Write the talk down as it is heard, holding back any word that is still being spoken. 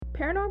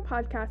Paranorm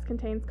podcast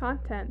contains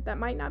content that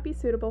might not be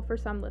suitable for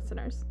some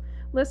listeners.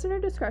 Listener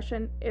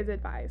discretion is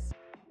advised.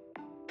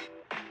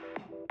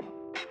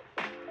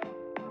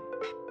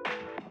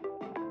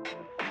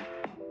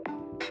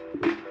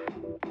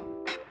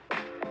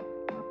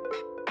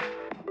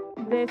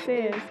 This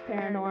is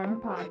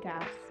Paranorm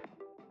Podcast.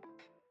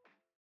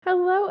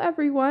 Hello,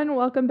 everyone.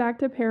 Welcome back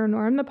to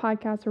Paranorm, the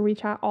podcast where we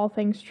chat all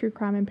things true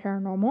crime and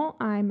paranormal.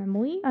 I'm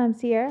Emily. I'm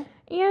Sierra.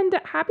 And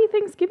happy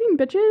Thanksgiving,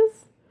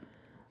 bitches.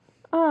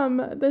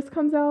 This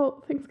comes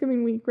out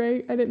Thanksgiving week,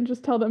 right? I didn't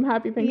just tell them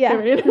happy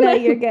Thanksgiving. Yeah, no,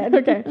 you're good.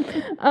 Okay.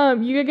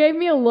 You gave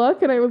me a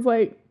look and I was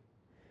like,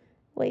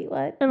 wait,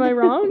 what? am I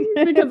wrong?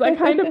 Because I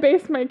kind of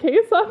based my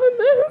case off of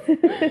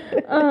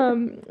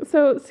this.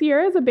 So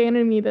Sierra's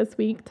abandoned me this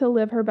week to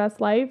live her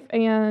best life,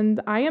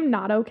 and I am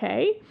not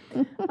okay.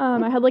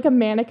 I had like a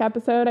manic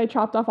episode. I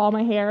chopped off all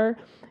my hair.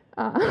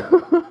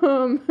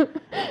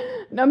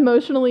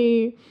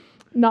 Emotionally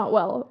not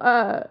well,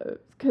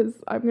 because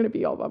I'm going to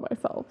be all by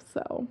myself,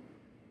 so.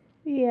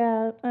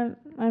 Yeah,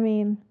 I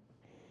mean.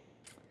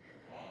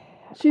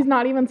 She's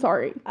not even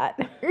sorry. I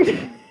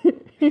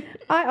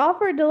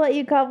offered to let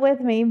you come with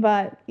me,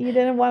 but you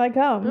didn't want to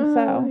come,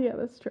 so. Yeah,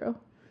 that's true.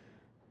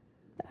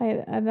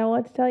 I don't know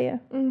what to tell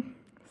you.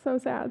 So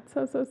sad.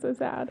 So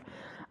sad.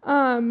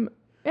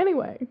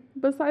 Anyway,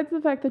 besides the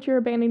fact that you're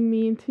abandoning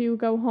me to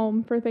go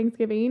home for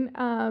Thanksgiving,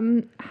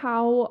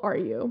 how are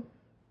you?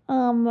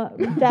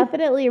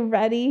 Definitely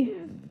ready.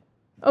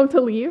 Oh,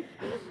 to leave?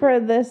 For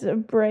this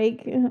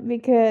break,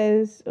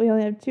 because we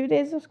only have 2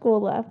 days of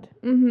school left.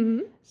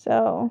 Mm-hmm.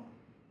 So,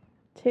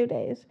 2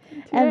 days.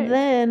 And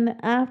then,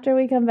 after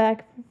we come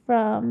back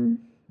from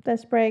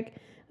this break,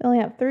 we only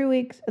have 3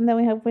 weeks, and then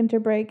we have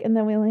winter break, and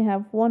then we only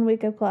have 1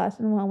 week of class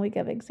and 1 week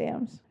of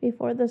exams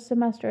before the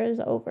semester is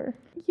over.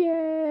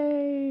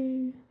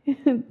 Yay!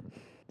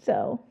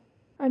 So.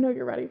 I know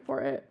you're ready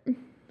for it.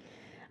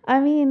 I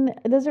mean,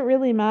 it doesn't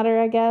really matter,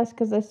 I guess,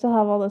 because I still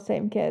have all the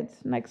same kids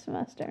next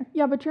semester.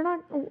 Yeah, but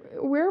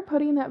we're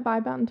putting that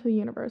vibe out into the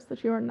universe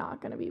that you are not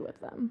going to be with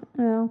them.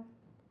 Well,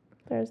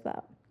 there's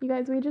that. You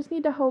guys, we just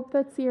need to hope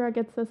that Sierra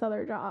gets this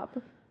other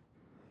job.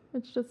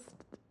 It's just,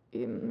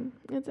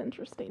 it's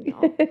interesting,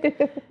 y'all.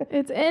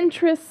 It's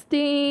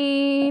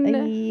interesting.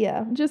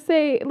 Yeah.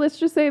 Let's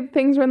just say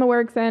things are in the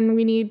works and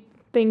we need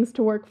things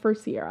to work for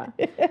Sierra.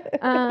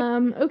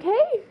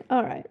 Okay?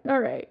 All right.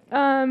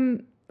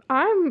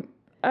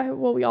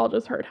 Well, we all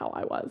just heard how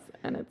I was,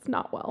 and it's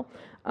not well.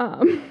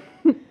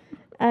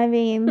 I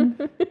mean,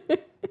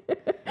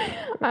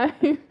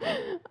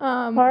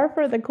 par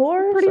for the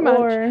course?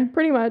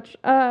 Pretty much.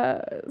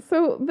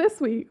 So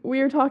this week, we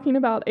are talking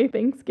about a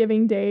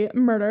Thanksgiving Day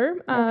murder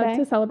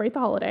to celebrate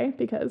the holiday,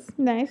 because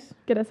nice.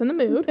 Get us in the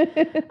mood.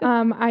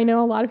 I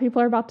know a lot of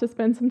people are about to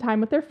spend some time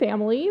with their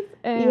families,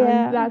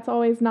 and that's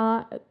always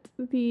not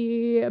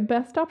the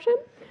best option.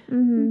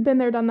 Mm-hmm. Been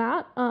there, done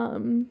that.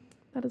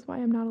 That is why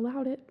I'm not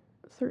allowed it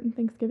certain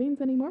Thanksgivings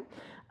anymore.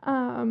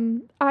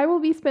 I will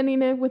be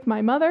spending it with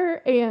my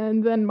mother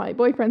and then my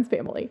boyfriend's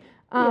family.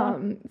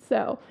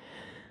 So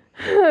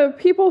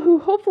people who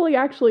hopefully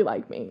actually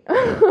like me.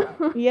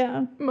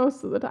 Yeah.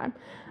 Most of the time.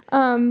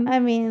 I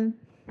mean,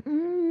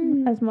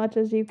 as much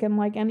as you can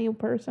like any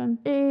person.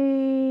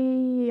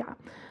 Yeah.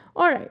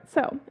 All right.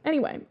 So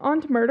anyway,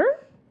 on to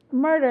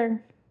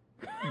murder.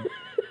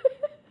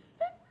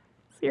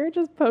 Sierra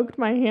just poked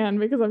my hand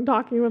because I'm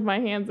talking with my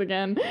hands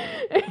again.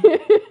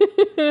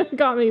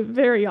 Got me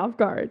very off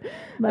guard.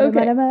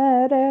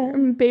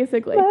 Murder.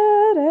 Basically.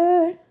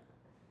 Murder.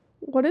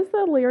 What is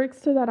the lyrics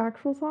to that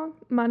actual song?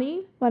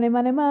 Money? Money.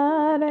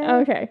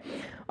 Okay.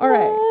 All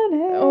right.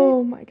 Money.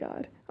 Oh my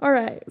God. All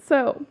right.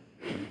 So.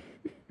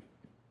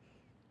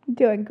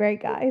 Doing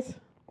great, guys.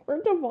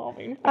 We're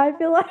devolving. I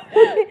feel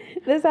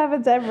like this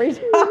happens every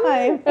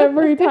time.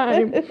 Every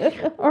time.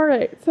 All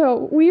right.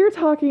 So we are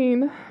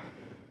talking.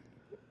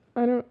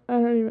 I don't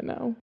even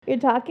know. You're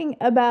talking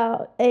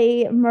about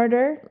a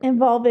murder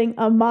involving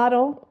a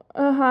model.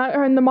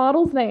 And the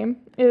model's name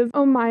is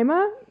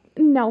Omaima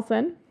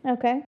Nelson.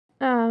 Okay.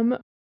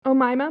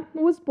 Omaima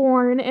was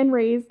born and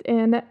raised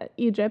in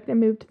Egypt and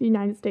moved to the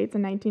United States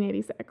in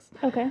 1986.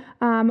 Okay.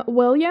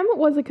 William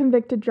was a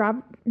convicted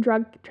drug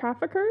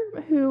trafficker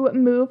who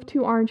moved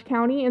to Orange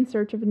County in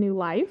search of a new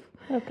life.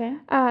 Okay.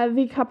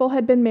 The couple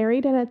had been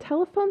married in a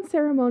telephone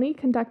ceremony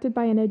conducted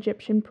by an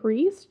Egyptian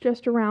priest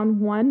just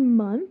around 1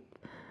 month.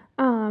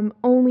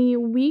 Only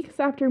weeks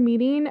after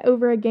meeting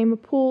over a game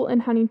of pool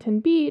in Huntington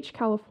Beach,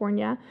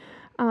 California,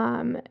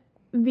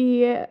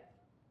 the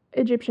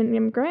Egyptian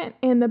immigrant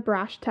and the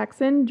brash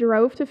Texan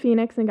drove to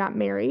Phoenix and got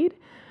married.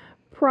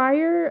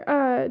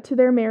 Prior to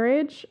their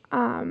marriage,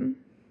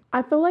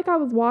 I feel like I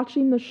was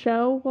watching the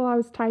show while I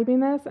was typing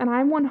this, and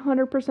I'm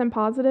 100%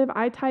 positive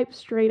I typed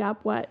straight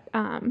up what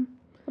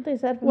they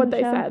said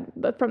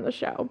from the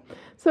show.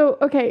 So,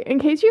 okay, in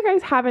case you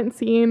guys haven't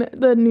seen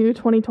the new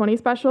 2020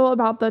 special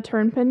about the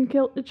Turnpin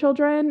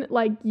children,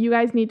 like, you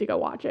guys need to go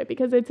watch it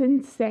because it's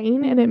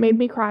insane, and it made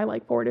me cry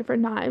like 4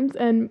 different times,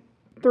 and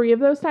 3 of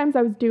those times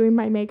I was doing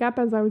my makeup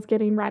as I was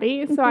getting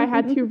ready, so I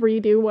had to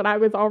redo what I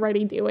was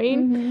already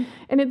doing,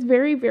 and it's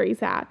very, very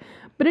sad.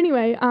 But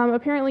anyway,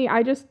 apparently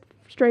I just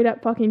straight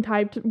up fucking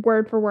typed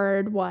word for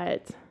word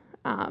what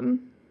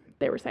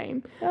they were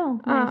saying. Oh,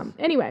 nice.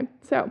 Anyway,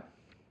 so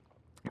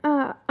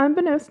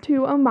unbeknownst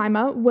to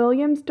Omaima,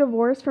 William's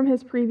divorce from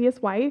his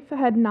previous wife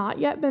had not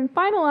yet been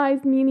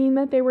finalized, meaning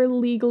that they were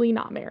legally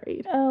not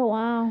married. Oh,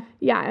 wow.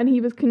 Yeah, and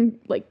he was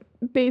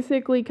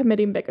basically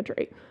committing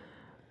bigotry.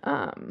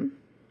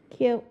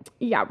 Cute.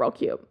 Yeah, real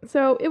cute.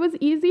 So it was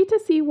easy to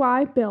see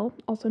why Bill,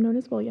 also known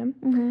as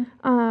William,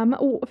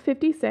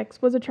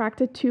 56, was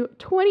attracted to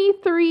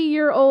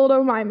 23-year-old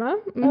Omaima.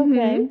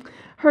 Okay.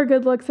 Her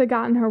good looks had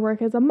gotten her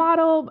work as a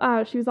model.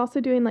 She was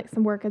also doing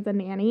some work as a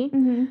nanny.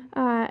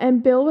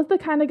 And Bill was the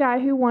kind of guy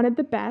who wanted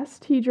the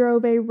best. He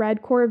drove a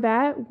red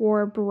Corvette,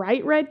 wore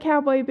bright red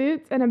cowboy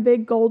boots, and a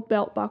big gold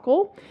belt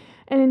buckle,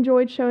 and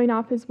enjoyed showing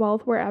off his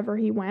wealth wherever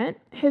he went.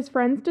 His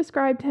friends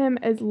described him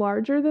as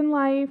larger than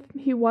life.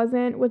 He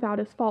wasn't without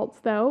his faults,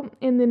 though.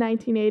 In the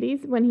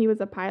 1980s, when he was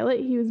a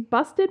pilot, he was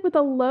busted with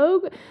a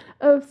load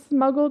of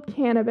smuggled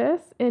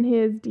cannabis in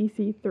his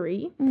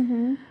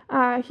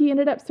DC-3. He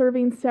ended up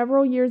serving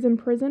several years in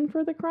prison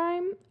for the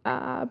crime,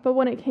 but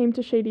when it came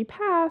to Shady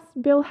Pass,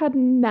 Bill had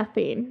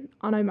nothing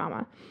on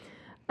Omaima.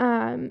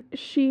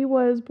 She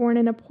was born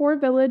in a poor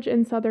village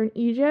in southern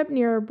Egypt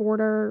near a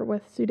border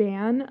with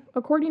Sudan.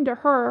 According to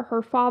her,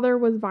 her father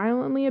was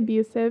violently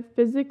abusive,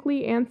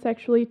 physically and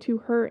sexually, to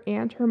her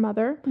and her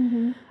mother.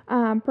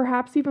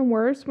 Perhaps even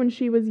worse, when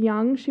she was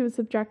young, she was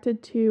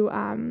subjected to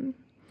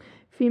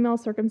female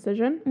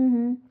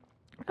circumcision,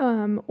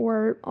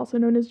 or also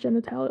known as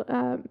genital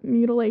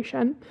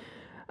mutilation,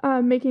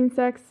 making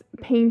sex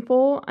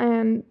painful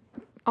and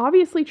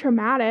obviously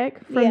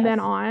traumatic from then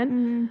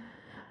on.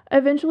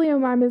 Eventually,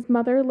 Omaima's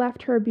mother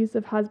left her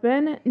abusive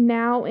husband.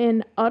 Now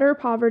in utter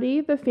poverty,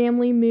 the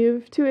family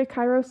moved to a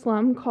Cairo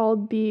slum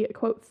called the,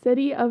 quote,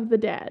 City of the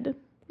Dead.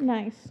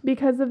 Nice.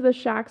 Because of the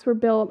shacks were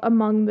built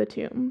among the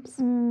tombs.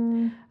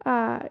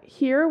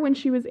 Here, when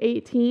she was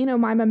 18,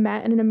 Omaima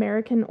met an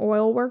American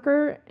oil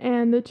worker,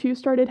 and the two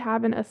started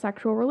having a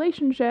sexual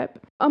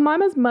relationship.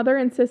 Omaima's mother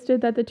insisted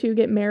that the two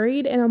get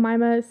married, and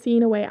Omaima,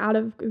 seeing a way out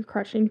of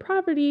crushing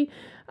poverty,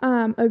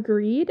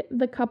 agreed.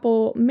 The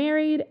couple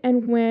married,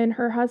 and when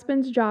her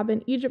husband's job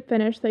in Egypt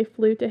finished, they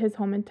flew to his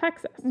home in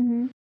Texas.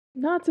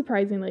 Not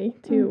surprisingly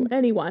to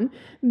anyone,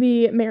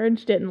 the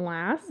marriage didn't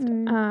last.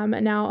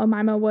 Now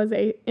Omaima was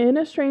in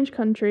a strange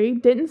country,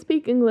 didn't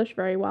speak English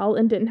very well,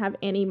 and didn't have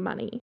any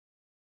money.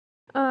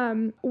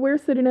 We're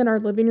sitting in our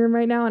living room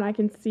right now, and I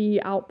can see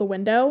out the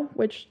window,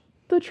 which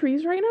the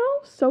trees right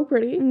now, so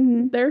pretty.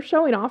 They're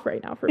showing off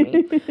right now for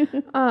me.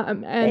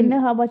 And they know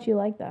how much you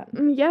like that.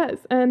 Yes,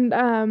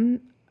 and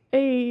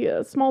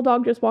a small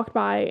dog just walked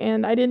by,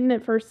 and I didn't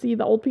at first see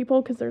the old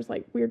people because there's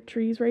weird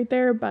trees right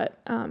there, but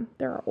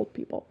there are old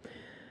people.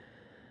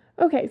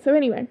 Okay, so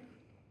anyway,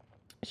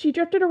 she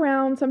drifted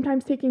around,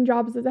 sometimes taking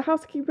jobs as a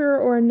housekeeper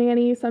or a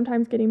nanny,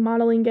 sometimes getting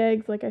modeling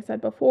gigs, like I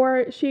said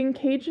before. She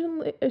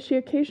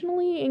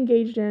occasionally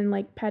engaged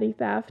in petty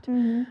theft,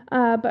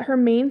 but her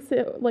main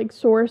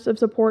source of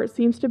support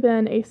seems to have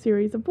been a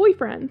series of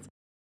boyfriends.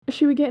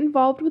 She would get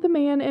involved with a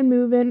man and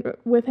move in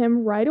with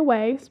him right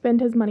away, spend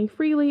his money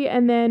freely,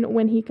 and then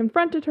when he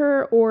confronted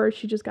her or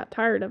she just got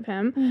tired of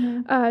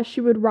him,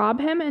 she would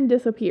rob him and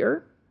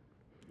disappear.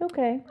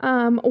 Okay.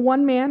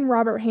 One man,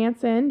 Robert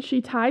Hansen, she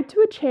tied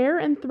to a chair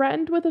and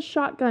threatened with a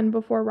shotgun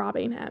before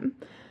robbing him.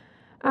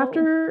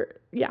 After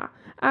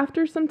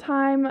some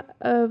time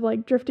of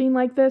drifting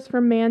like this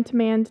from man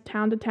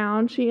to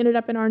town, she ended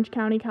up in Orange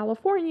County,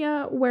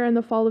 California, where in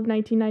the fall of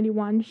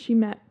 1991 she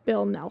met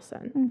Bill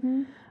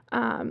Nelson.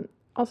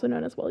 Also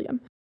known as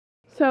William.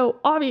 So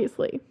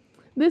obviously,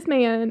 this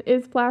man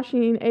is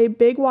flashing a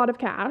big wad of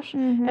cash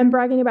and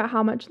bragging about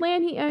how much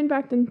land he owned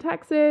back in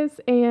Texas,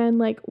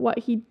 and what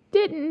he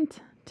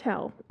didn't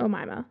tell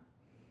Omaima,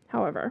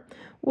 however,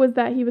 was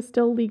that he was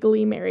still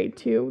legally married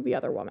to the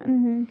other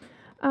woman.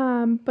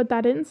 But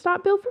that didn't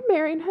stop Bill from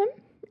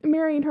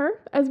marrying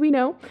her, as we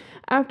know.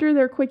 After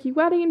their quickie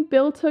wedding,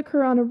 Bill took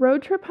her on a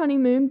road trip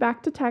honeymoon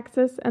back to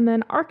Texas and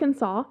then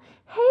Arkansas.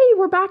 Hey,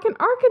 we're back in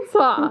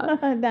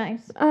Arkansas!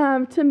 Nice.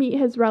 To meet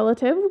his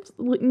relatives.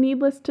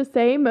 Needless to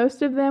say,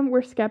 most of them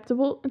were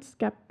skeptical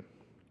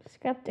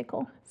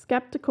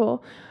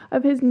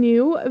of his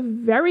new,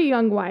 very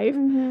young wife,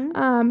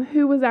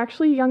 who was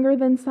actually younger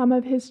than some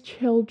of his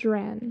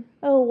children.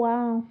 Oh,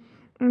 wow.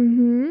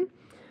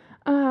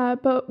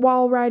 But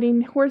while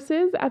riding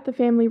horses at the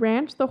family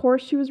ranch, the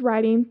horse she was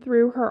riding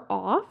threw her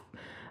off.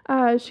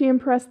 She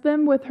impressed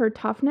them with her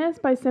toughness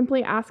by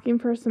simply asking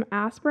for some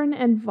aspirin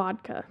and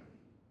vodka.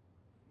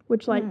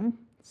 Which,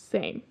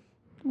 same.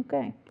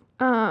 Okay.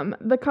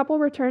 The couple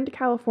returned to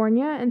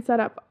California and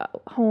set up a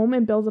home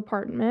in Bill's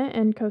apartment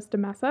in Costa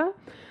Mesa.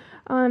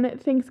 On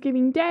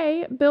Thanksgiving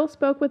Day, Bill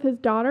spoke with his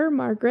daughter,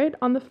 Margaret,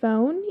 on the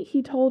phone.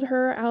 He told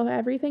her how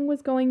everything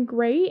was going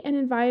great and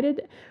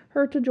invited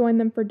her to join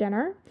them for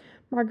dinner.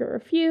 Margaret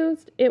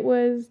refused. It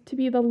was to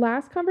be the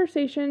last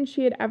conversation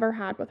she had ever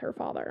had with her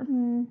father.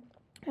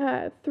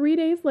 3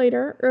 days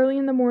later, early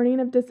in the morning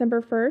of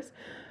December 1st,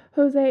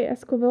 Jose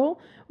Esquivel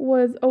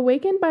was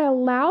awakened by a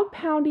loud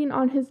pounding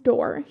on his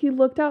door. He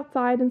looked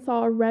outside and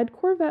saw a red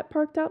Corvette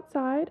parked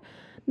outside.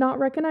 Not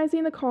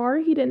recognizing the car,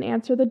 he didn't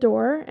answer the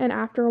door, and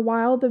after a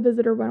while, the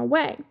visitor went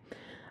away.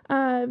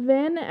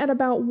 Then, at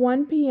about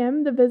 1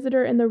 p.m., the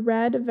visitor in the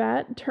red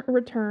Vette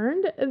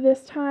returned.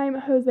 This time,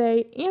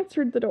 Jose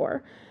answered the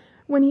door.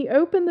 When he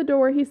opened the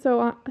door, he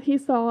saw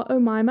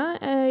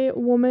Omaima, a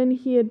woman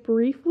he had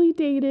briefly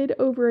dated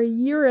over a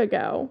year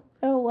ago.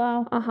 Oh,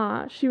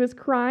 wow. She was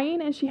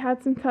crying and she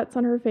had some cuts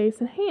on her face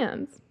and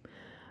hands.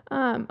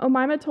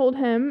 Omaima told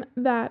him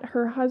that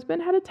her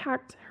husband had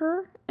attacked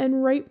her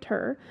and raped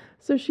her,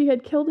 so she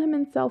had killed him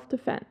in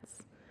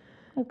self-defense.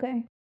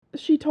 Okay.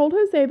 She told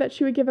Jose that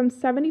she would give him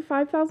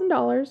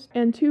 $75,000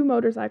 and 2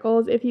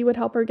 motorcycles if he would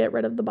help her get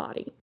rid of the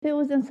body. If it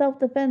was in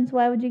self-defense,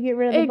 why would you get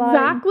rid of the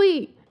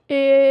body?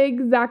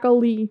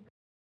 Exactly.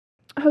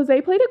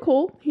 Jose played it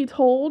cool. He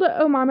told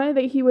Omaima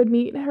that he would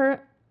meet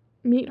her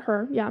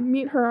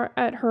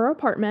at her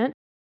apartment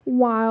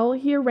while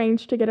he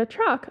arranged to get a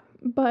truck.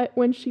 But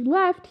when she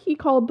left, he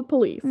called the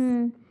police.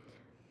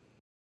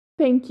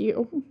 Thank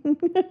you.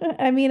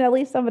 I mean, at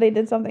least somebody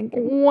did something.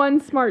 One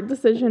smart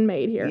decision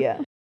made here.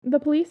 Yeah. The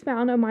police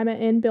found Omaima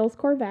in Bill's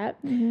Corvette.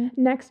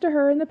 Next to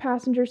her in the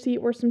passenger seat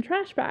were some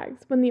trash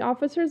bags. When the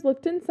officers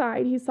looked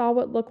inside, he saw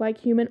what looked like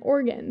human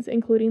organs,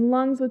 including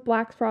lungs with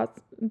black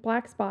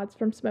spots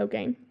from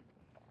smoking.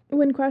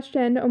 When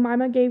questioned,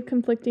 Omaima gave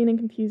conflicting and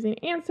confusing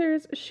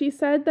answers. She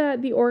said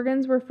that the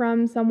organs were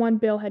from someone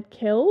Bill had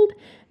killed.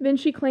 Then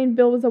she claimed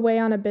Bill was away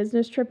on a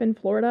business trip in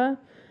Florida.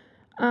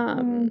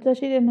 So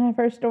she didn't have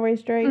her story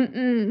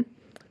straight.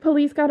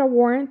 Police got a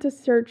warrant to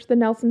search the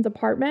Nelsons'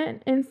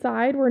 apartment.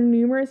 Inside were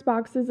numerous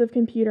boxes of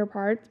computer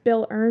parts.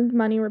 Bill earned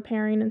money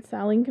repairing and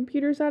selling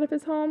computers out of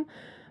his home.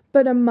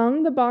 But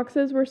among the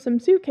boxes were some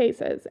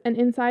suitcases, and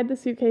inside the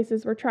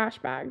suitcases were trash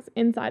bags.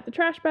 Inside the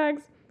trash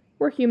bags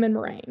were human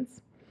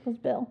remains. Was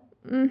Bill.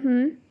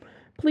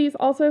 Police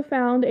also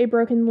found a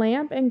broken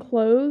lamp and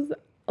clothes,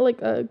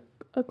 like a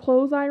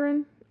clothes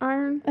iron,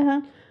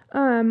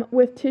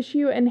 with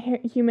tissue and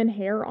human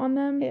hair on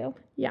them. Ew.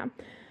 Yeah.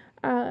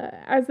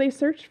 As they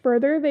searched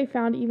further, they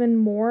found even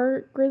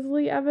more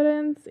grisly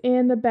evidence.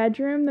 In the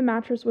bedroom, the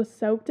mattress was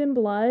soaked in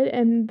blood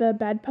and the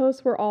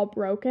bedposts were all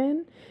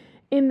broken.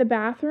 In the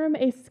bathroom,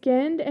 a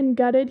skinned and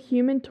gutted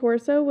human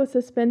torso was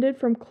suspended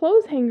from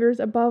clothes hangers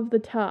above the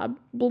tub,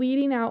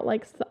 bleeding out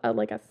like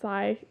a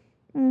sigh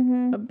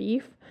of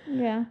beef.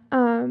 Yeah.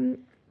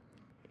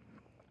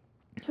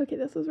 Okay,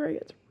 this is where it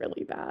gets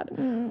really bad.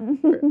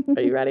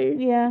 Are you ready?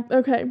 Yeah.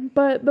 Okay,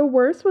 but the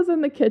worst was in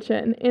the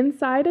kitchen.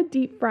 Inside a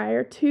deep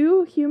fryer,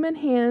 2 human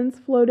hands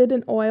floated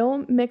in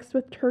oil mixed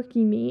with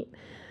turkey meat.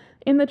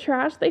 In the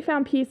trash, they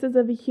found pieces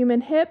of a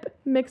human hip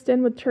mixed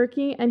in with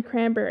turkey and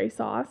cranberry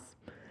sauce.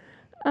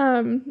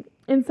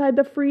 Inside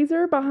the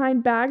freezer,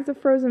 behind bags of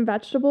frozen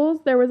vegetables,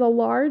 there was a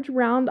large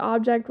round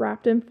object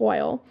wrapped in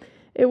foil.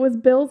 It was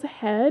Bill's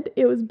head.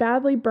 It was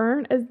badly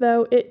burnt, as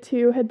though it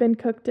too had been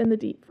cooked in the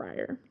deep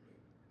fryer.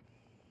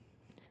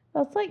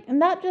 That's like,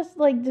 not just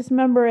like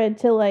dismember it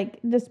to like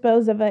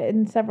dispose of it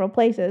in several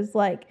places.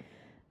 Like,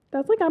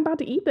 that's like, I'm about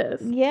to eat this.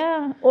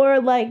 Yeah.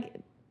 Or like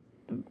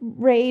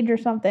rage or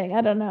something. I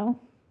don't know.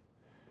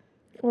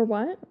 Or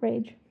what?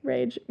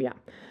 Rage, yeah.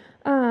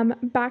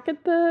 Back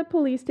at the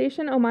police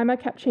station, Omaima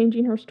kept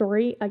changing her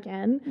story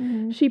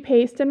again. She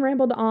paced and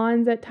rambled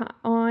on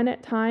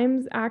at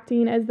times,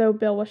 acting as though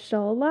Bill was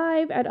still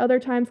alive, at other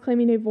times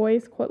claiming a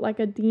voice, quote, like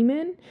a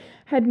demon,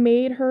 had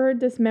made her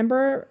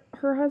dismember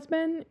her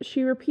husband.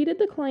 She repeated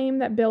the claim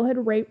that Bill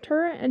had raped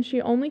her and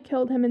she only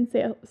killed him in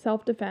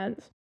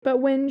self-defense. But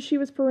when she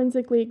was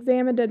forensically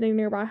examined at a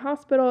nearby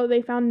hospital,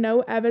 they found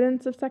no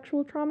evidence of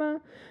sexual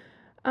trauma.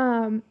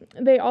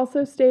 They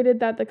also stated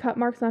that the cut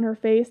marks on her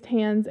face,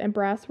 hands, and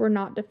breasts were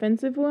not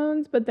defensive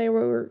wounds, but they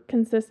were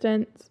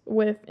consistent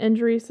with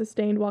injuries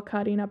sustained while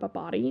cutting up a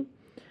body.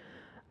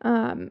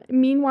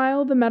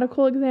 Meanwhile, the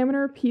medical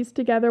examiner pieced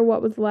together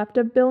what was left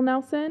of Bill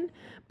Nelson.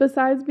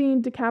 Besides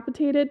being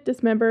decapitated,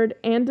 dismembered,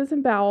 and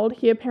disemboweled,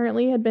 he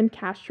apparently had been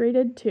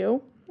castrated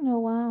too. Oh,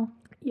 wow.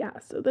 Yeah,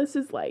 so this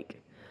is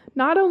like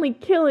not only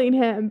killing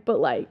him, but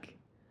like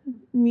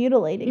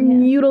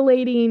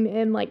mutilating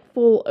and like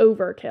full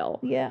overkill.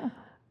 Yeah.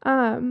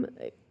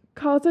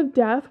 Cause of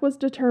death was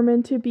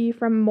determined to be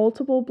from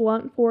multiple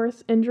blunt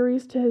force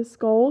injuries to his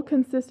skull,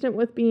 consistent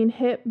with being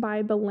hit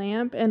by the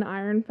lamp and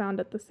iron found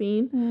at the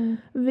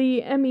scene.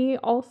 The ME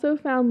also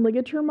found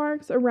ligature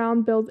marks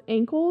around Bill's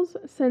ankles.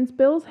 Since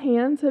Bill's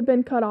hands had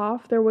been cut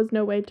off, there was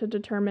no way to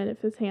determine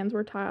if his hands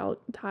were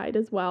tied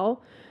as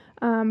well.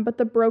 But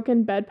the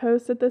broken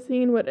bedposts at the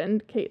scene would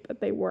indicate that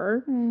they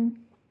were.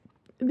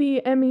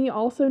 The ME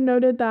also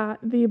noted that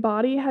the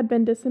body had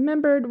been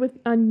dismembered with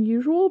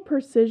unusual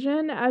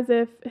precision, as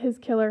if his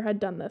killer had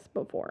done this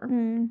before.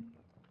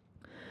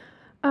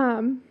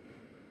 I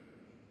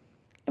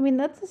mean,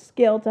 that's a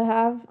skill to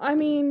have. I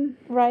mean,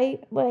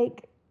 right?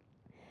 Like,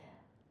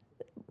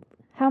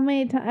 how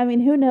many times? I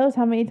mean, who knows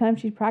how many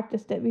times she's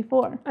practiced it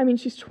before? I mean,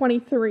 she's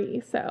 23,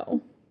 so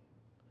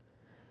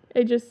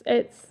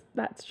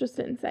That's just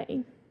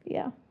insane.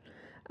 Yeah.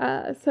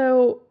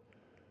 So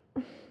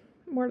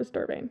more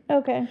disturbing.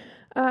 Okay.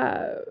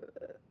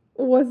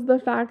 Was the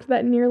fact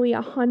that nearly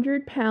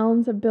 100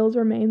 pounds of Bill's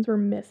remains were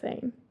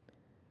missing.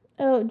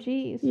 Oh,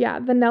 geez. Yeah,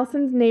 the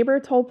Nelsons' neighbor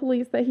told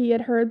police that he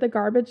had heard the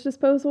garbage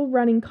disposal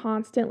running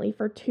constantly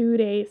for 2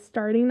 days,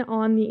 starting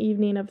on the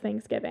evening of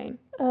Thanksgiving.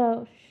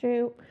 Oh,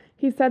 shoot.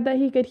 He said that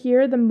he could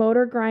hear the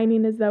motor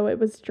grinding as though it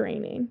was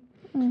draining.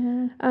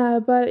 Mm-hmm.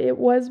 But it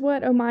was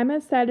what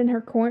Omaima said in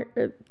her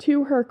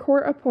to her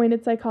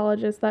court-appointed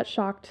psychologist that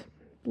shocked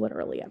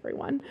literally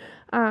everyone.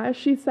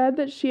 She said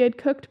that she had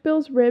cooked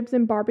Bill's ribs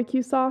in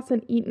barbecue sauce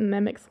and eaten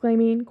them,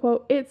 exclaiming,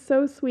 quote, "It's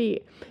so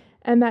sweet,"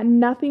 and that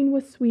nothing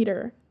was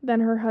sweeter than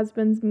her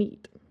husband's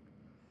meat.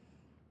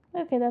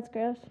 Okay, that's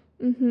gross.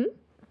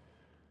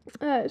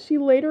 Mm-hmm. She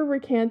later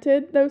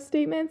recanted those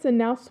statements and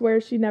now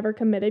swears she never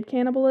committed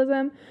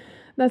cannibalism.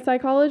 The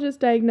psychologist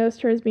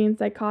diagnosed her as being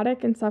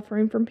psychotic and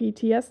suffering from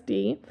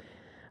PTSD.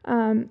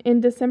 In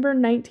December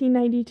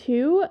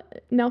 1992,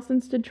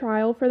 Nelson stood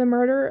trial for the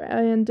murder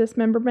and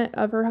dismemberment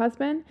of her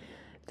husband.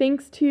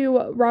 Thanks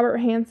to Robert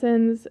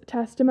Hansen's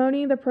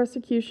testimony, the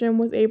prosecution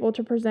was able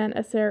to present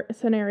a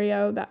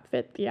scenario that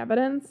fit the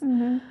evidence.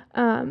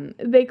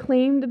 Mm-hmm. They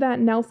claimed that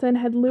Nelson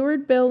had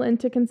lured Bill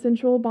into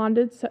consensual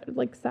bondage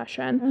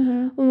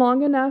session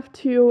long enough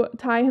to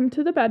tie him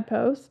to the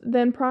bedpost.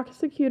 Then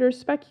prosecutors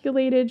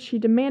speculated she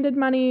demanded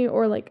money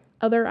or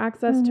other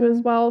access to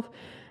his wealth.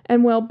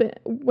 And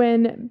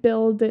when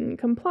Bill didn't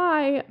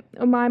comply,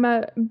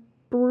 Omaima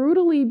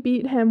brutally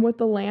beat him with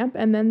the lamp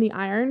and then the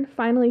iron,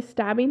 finally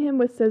stabbing him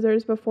with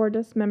scissors before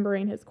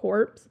dismembering his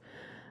corpse.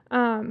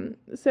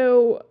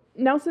 So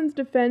Nelson's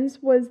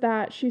defense was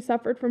that she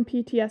suffered from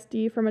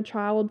PTSD from a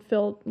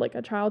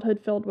childhood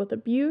filled with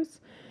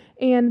abuse,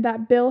 and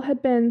that Bill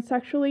had been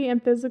sexually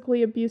and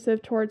physically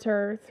abusive towards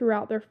her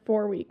throughout their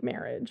 4-week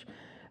marriage.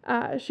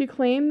 She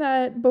claimed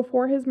that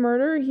before his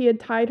murder, he had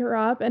tied her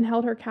up and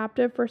held her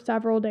captive for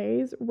several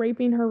days,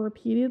 raping her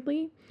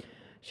repeatedly.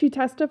 She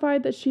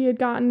testified that she had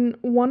gotten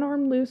one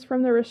arm loose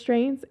from the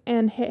restraints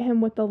and hit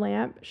him with the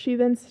lamp. She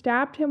then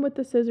stabbed him with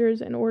the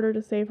scissors in order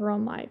to save her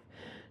own life.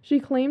 She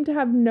claimed to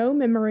have no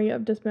memory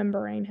of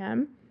dismembering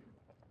him.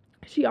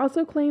 She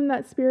also claimed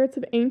that spirits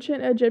of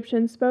ancient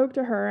Egyptians spoke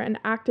to her and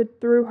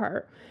acted through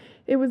her.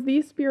 It was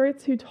these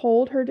spirits who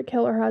told her to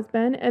kill her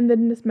husband and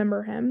then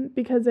dismember him,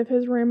 because if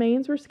his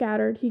remains were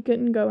scattered, he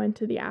couldn't go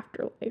into the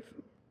afterlife.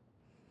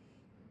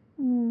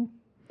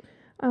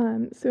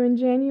 So in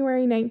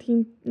January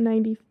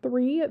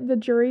 1993, the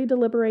jury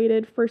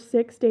deliberated for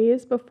 6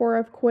 days before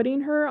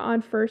acquitting her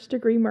on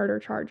first-degree murder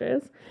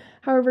charges.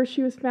 However,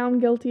 she was found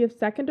guilty of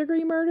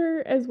second-degree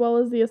murder as well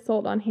as the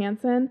assault on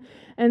Hansen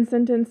and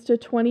sentenced to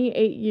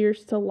 28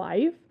 years to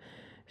life.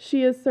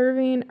 She is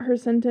serving her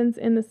sentence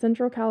in the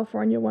Central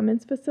California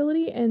Women's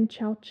Facility in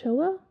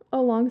Chowchilla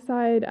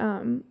alongside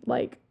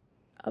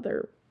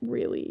other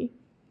really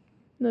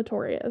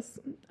notorious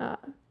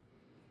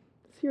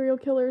serial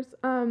killers.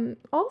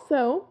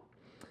 Also,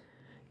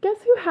 guess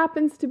who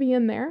happens to be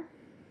in there?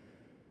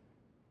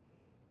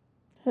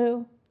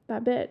 Who?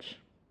 That bitch.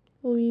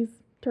 Louise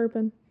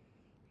Turpin.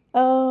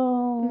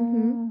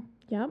 Oh.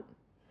 Yep.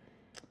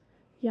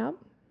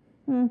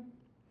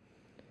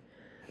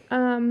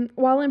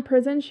 While in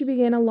prison, she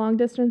began a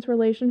long-distance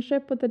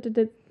relationship with a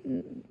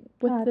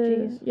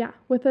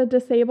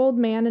disabled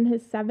man in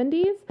his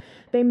 70s.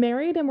 They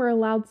married and were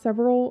allowed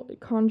several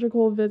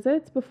conjugal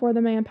visits before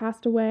the man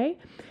passed away,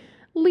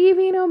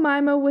 leaving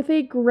Omaima with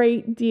a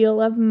great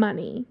deal of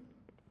money.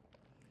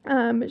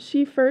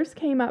 She first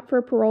came up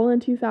for parole in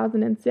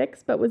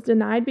 2006, but was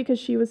denied because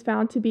she was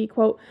found to be,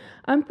 quote,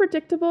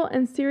 unpredictable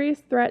and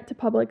serious threat to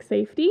public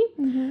safety.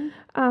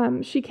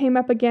 She came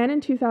up again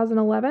in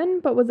 2011,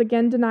 but was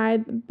again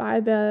denied by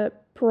the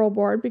parole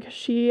board because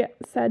she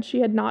said she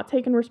had not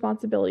taken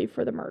responsibility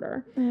for the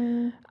murder.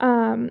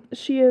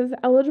 She is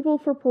eligible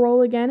for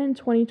parole again in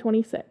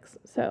 2026,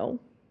 so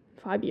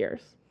 5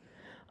 years.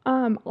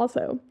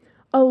 Also,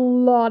 a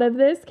lot of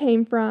this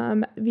came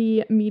from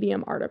the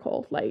Medium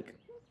article,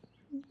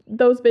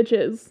 those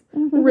bitches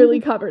really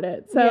covered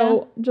it.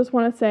 So just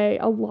want to say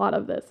a lot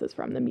of this is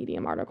from the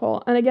Medium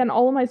article. And again,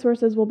 all of my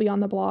sources will be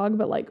on the blog,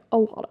 but a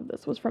lot of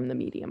this was from the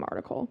Medium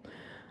article.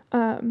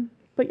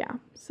 But yeah,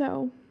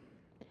 so.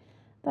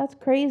 That's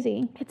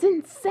crazy. It's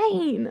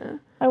insane.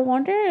 I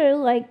wonder,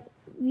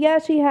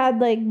 she had,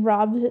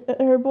 robbed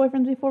her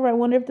boyfriends before, but I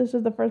wonder if this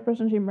is the first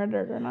person she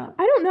murdered or not.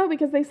 I don't know,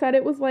 because they said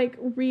it was,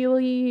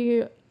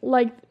 really,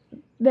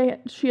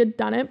 she had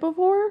done it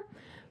before.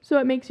 So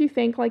it makes you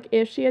think,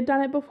 if she had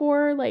done it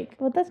before,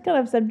 Well, that's kind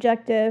of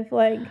subjective,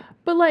 But,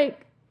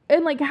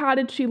 and, how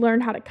did she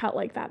learn how to cut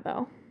like that,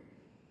 though?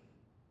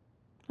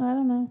 I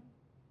don't know.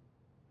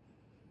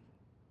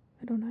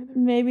 I don't either.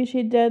 Maybe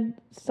she did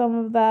some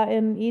of that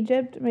in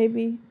Egypt,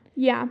 maybe.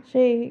 Yeah.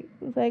 She,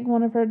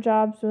 one of her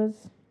jobs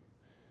was...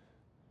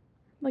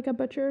 a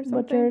butcher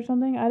or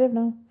something? I don't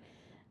know.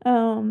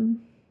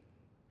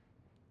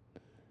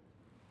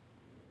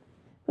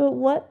 But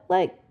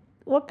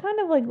what kind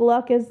of,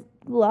 luck is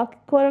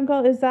luck, quote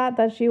unquote, is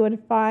that she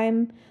would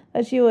find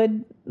this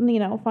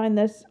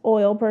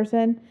oil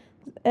person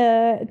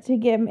to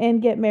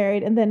get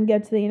married and then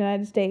get to the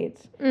United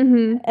States.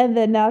 Mm-hmm. And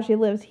then now she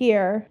lives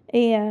here,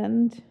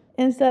 and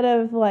instead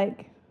of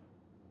like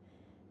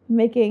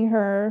making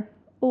her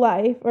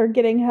life or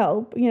getting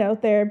help,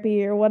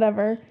 therapy or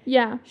whatever,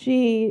 Yeah.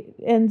 she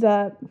ends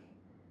up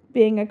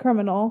being a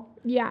criminal.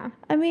 Yeah.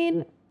 I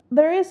mean,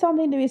 there is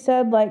something to be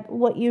said, like,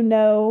 what you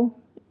know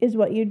is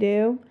what you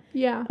do.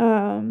 Yeah.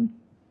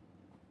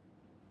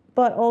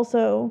 But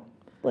also,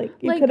 like,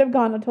 you could have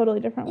gone a totally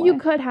different way. You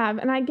could have,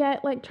 and I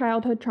get, like,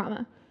 childhood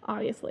trauma,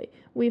 obviously.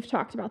 We've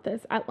talked about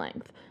this at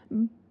length.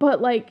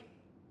 But, like,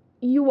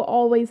 you will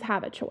always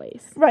have a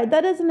choice. Right,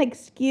 that is an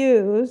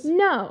excuse.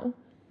 No.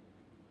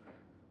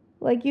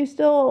 Like, you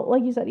still,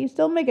 like you said, you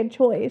still make a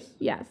choice.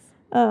 Yes.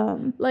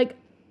 Like,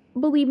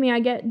 believe me,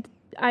 I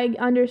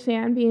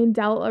understand being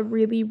dealt a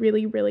really,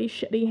 really, really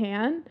shitty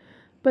hand.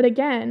 But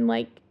again,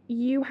 like,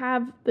 you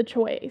have the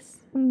choice.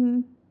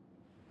 Mm-hmm.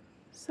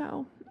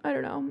 So, I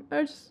don't know.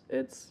 It's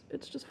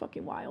just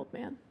fucking wild,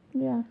 man.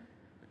 Yeah.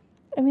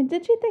 I mean,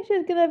 did she think she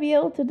was going to be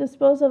able to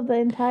dispose of the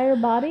entire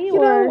body? You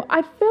know,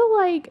 I feel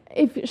like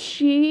if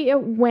she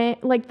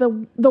went, like,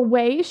 the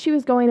way she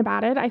was going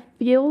about it, I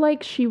feel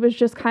like she was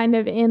just kind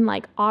of in,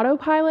 like,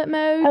 autopilot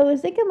mode. I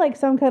was thinking, like,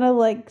 some kind of,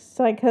 like,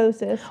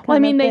 psychosis. Well, I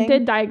mean, they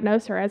did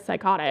diagnose her as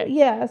psychotic.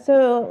 Yeah,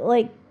 so,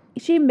 like,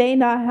 she may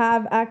not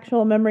have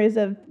actual memories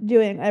of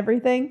doing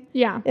everything.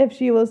 Yeah. If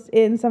she was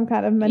in some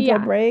kind of mental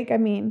break. I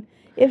mean,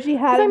 if she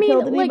hadn't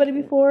killed anybody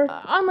before.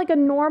 On, like, a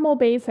normal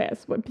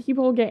basis, when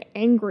people get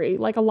angry,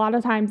 like, a lot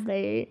of times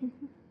they,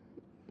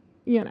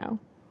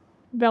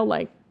 they'll,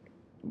 like,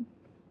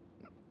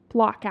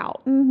 block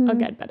out a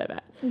good bit of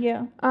it.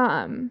 Yeah.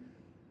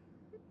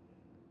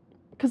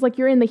 Because, like,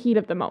 you're in the heat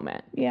of the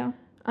moment. Yeah.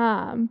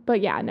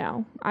 But, yeah,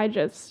 no.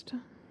 it's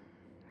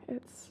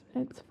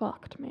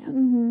fucked, man.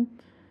 Mm-hmm.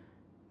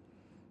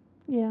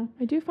 Yeah.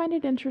 I do find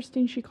it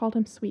interesting she called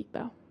him sweet,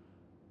 though.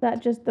 That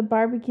just the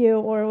barbecue,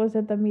 or was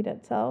it the meat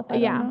itself? I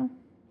don't know.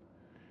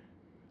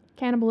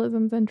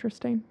 Cannibalism's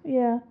interesting.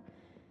 Yeah.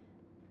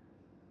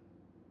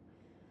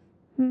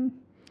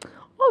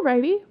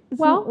 Alrighty. It's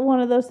well, one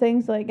of those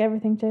things, like,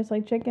 everything tastes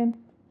like chicken.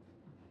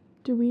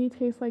 Do we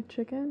taste like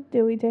chicken?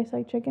 Do we taste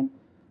like chicken?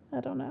 I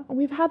don't know.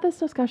 We've had this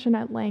discussion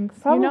at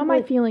length. You know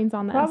my feelings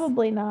on this.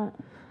 Probably not.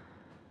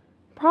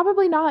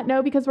 Probably not,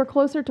 no, because we're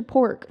closer to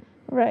pork.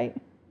 Right.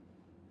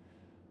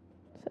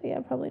 So, yeah,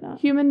 probably not.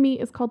 Human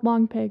meat is called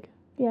long pig.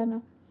 Yeah,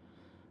 no.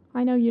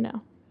 I know you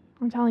know.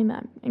 I'm telling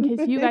them, in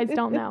case you guys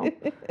don't know.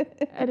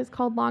 It is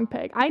called long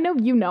pig. I know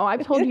you know.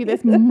 I've told you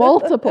this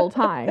multiple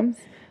times.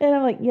 And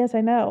I'm like, yes,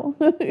 I know.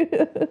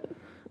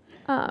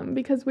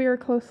 Because we are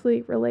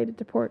closely related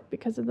to pork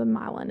because of the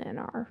myelin in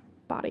our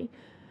body.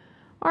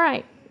 All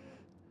right.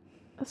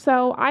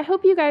 So I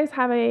hope you guys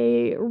have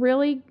a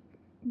really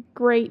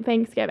great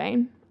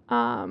Thanksgiving.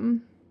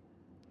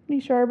 You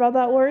sure about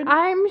that word?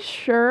 I'm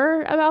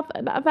sure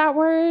about that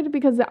word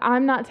because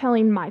I'm not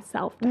telling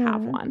myself to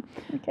have one.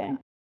 Okay.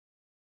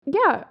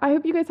 Yeah, I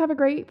hope you guys have a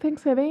great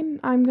Thanksgiving.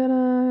 I'm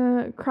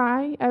gonna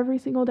cry every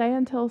single day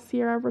until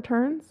Sierra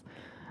returns.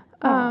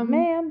 Oh,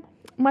 man.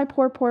 My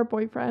poor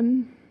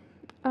boyfriend.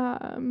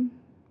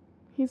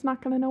 He's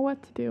not gonna know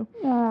what to do.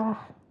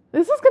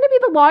 This is gonna be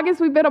the longest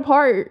we've been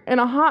apart in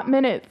a hot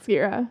minute,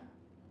 Sierra.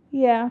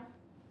 Yeah.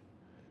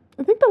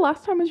 I think the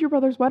last time was your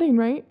brother's wedding,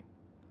 right?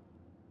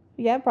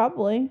 Yeah,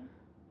 probably.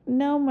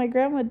 No, my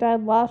grandma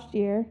died last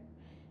year.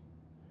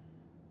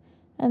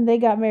 And they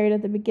got married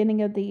at the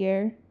beginning of the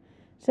year.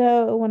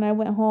 So when I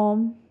went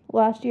home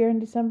last year in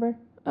December.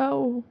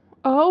 Oh,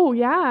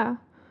 yeah.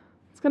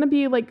 It's going to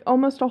be like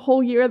almost a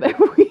whole year that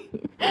we...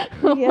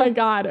 my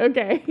God.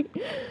 Okay.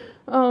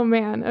 Oh,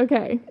 man.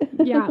 Okay.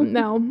 Yeah,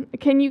 no.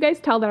 Can you guys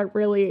tell that I'm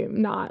really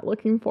not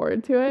looking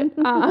forward to it?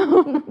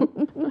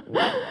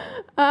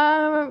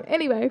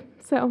 Anyway,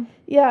 so.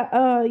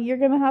 Yeah, you're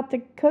going to have to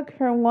cook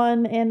for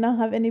one and not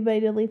have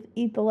anybody to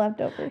eat the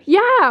leftovers.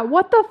 Yeah,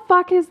 what the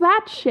fuck is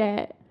that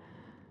shit?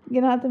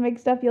 You're going to have to make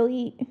stuff you'll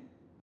eat.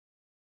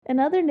 In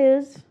other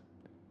news,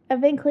 I've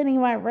been cleaning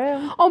my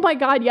room. Oh my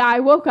God, yeah, I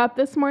woke up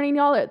this morning,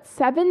 y'all, at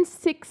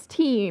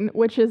 7:16,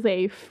 which is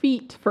a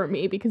feat for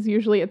me because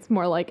usually it's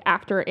more like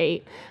after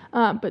 8.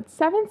 But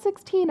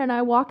 7:16, and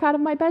I walk out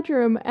of my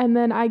bedroom, and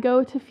then I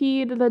go to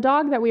feed the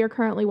dog that we are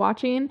currently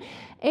watching,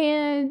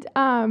 and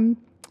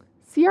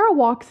Sierra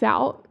walks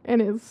out and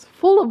is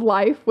full of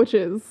life, which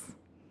is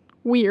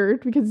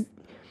weird because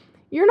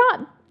you're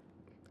not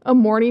a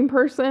morning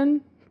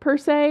person per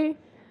se.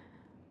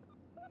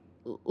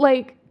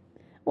 Like,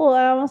 well,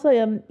 I almost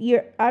say I'm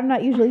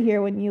not usually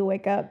here when you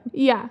wake up.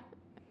 Yeah.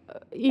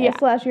 /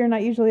 you're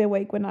not usually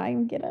awake when I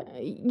get up.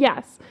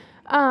 Yes.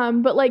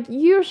 But like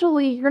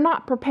usually you're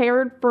not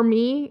prepared for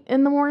me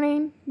in the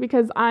morning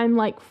because I'm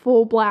like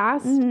full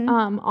blast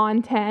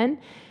on 10,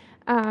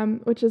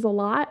 which is a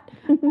lot.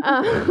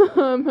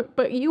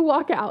 But you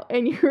walk out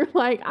and you're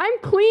like, I'm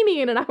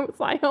cleaning, and I was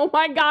like, oh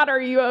my God,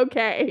 are you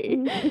okay?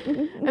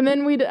 And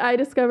then I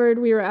discovered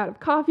we were out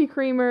of coffee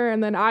creamer,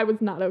 and then I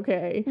was not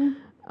okay.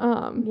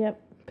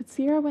 Yep. But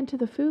Sierra went to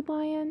the Food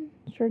Lion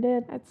Sure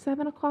did. at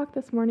 7 o'clock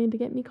this morning to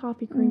get me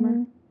coffee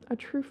creamer. A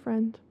true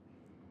friend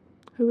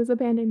who was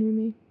abandoning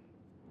me.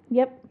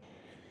 Yep.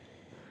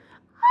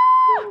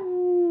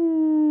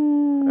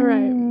 All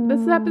right.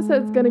 This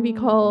episode's going to be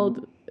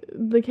called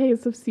The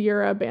Case of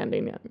Sierra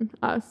Abandoning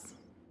Us.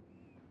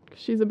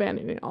 She's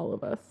abandoning all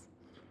of us.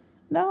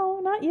 No,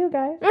 not you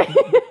guys.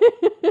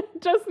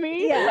 Just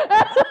me?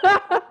 Yeah.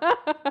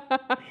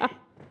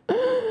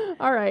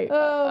 All right.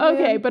 Oh,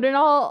 okay, man. but in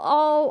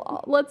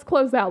all, let's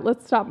close out.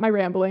 Let's stop my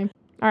rambling.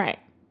 All right.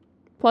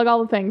 Plug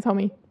all the things,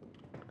 homie.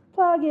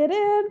 Plug it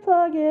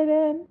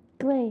in.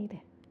 Glade.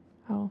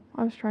 Oh,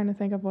 I was trying to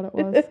think of what it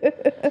was.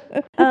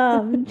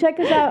 Check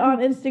us out on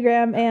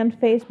Instagram and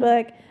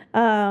Facebook.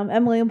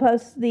 Emily will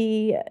post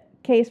the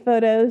case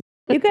photos.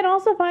 You can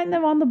also find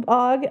them on the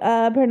blog,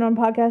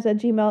 paranormpodcast at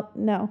Gmail.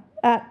 No,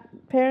 at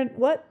parent.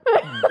 What?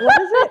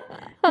 What is it?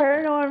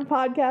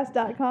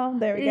 Paranormpodcast.com.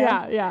 There we go.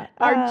 Yeah.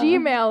 Our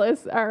email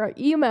is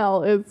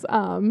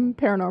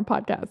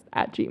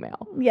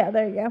paranormpodcast@gmail. Yeah,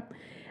 there you go.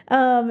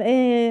 And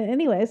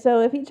anyway, so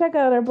if you check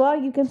out our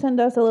blog, you can send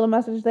us a little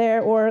message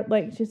there, or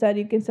like she said,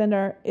 you can send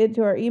it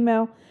to our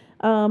email.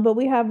 But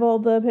we have all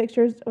the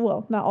pictures.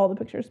 Well, not all the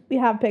pictures. We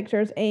have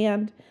pictures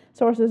and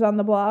sources on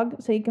the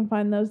blog, so you can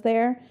find those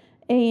there.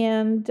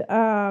 And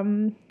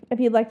if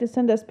you'd like to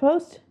send us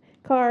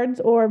postcards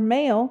or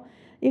mail,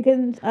 you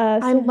can.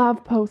 I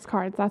love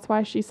postcards. That's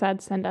why she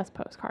said send us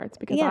postcards,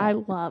 because I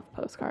love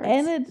postcards.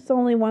 And it's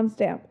only one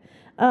stamp.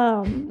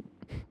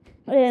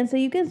 And so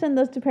you can send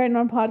those to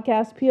Paranormal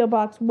Podcast, P.O.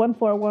 Box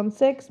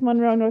 1416,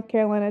 Monroe, North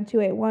Carolina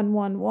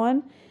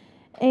 28111.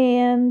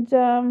 And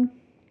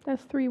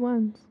that's 3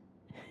 1s.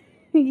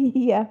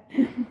 Yeah,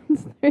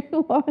 it's 3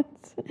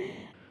 1s.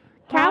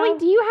 Callie,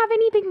 do you have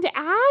anything to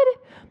add?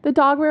 The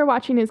dog we were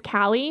watching is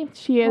Callie.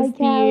 She is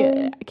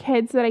the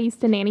kids that I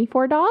used to nanny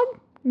for dog.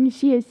 And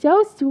she is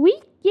so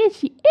sweet. Yes,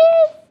 she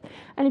is.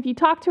 And if you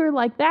talk to her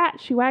like that,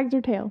 she wags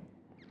her tail.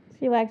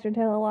 She wags her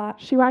tail a lot.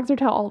 She wags her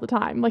tail all the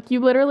time. Like, you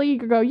literally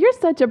go, you're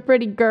such a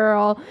pretty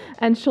girl.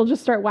 And she'll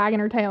just start wagging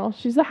her tail.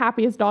 She's the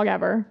happiest dog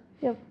ever.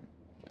 Yep.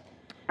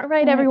 All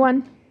right,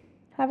 everyone.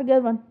 Have a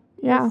good one.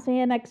 Yeah. We'll see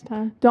you next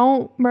time.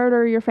 Don't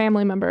murder your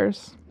family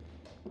members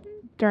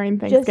during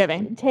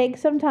Thanksgiving. Just take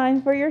some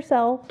time for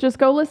yourself. Just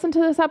go listen to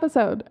this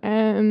episode.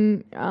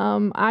 And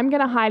I'm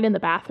going to hide in the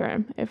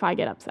bathroom if I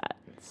get upset.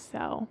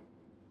 So.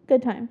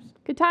 Good times.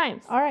 Good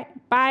times. All right.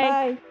 Bye.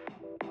 Bye.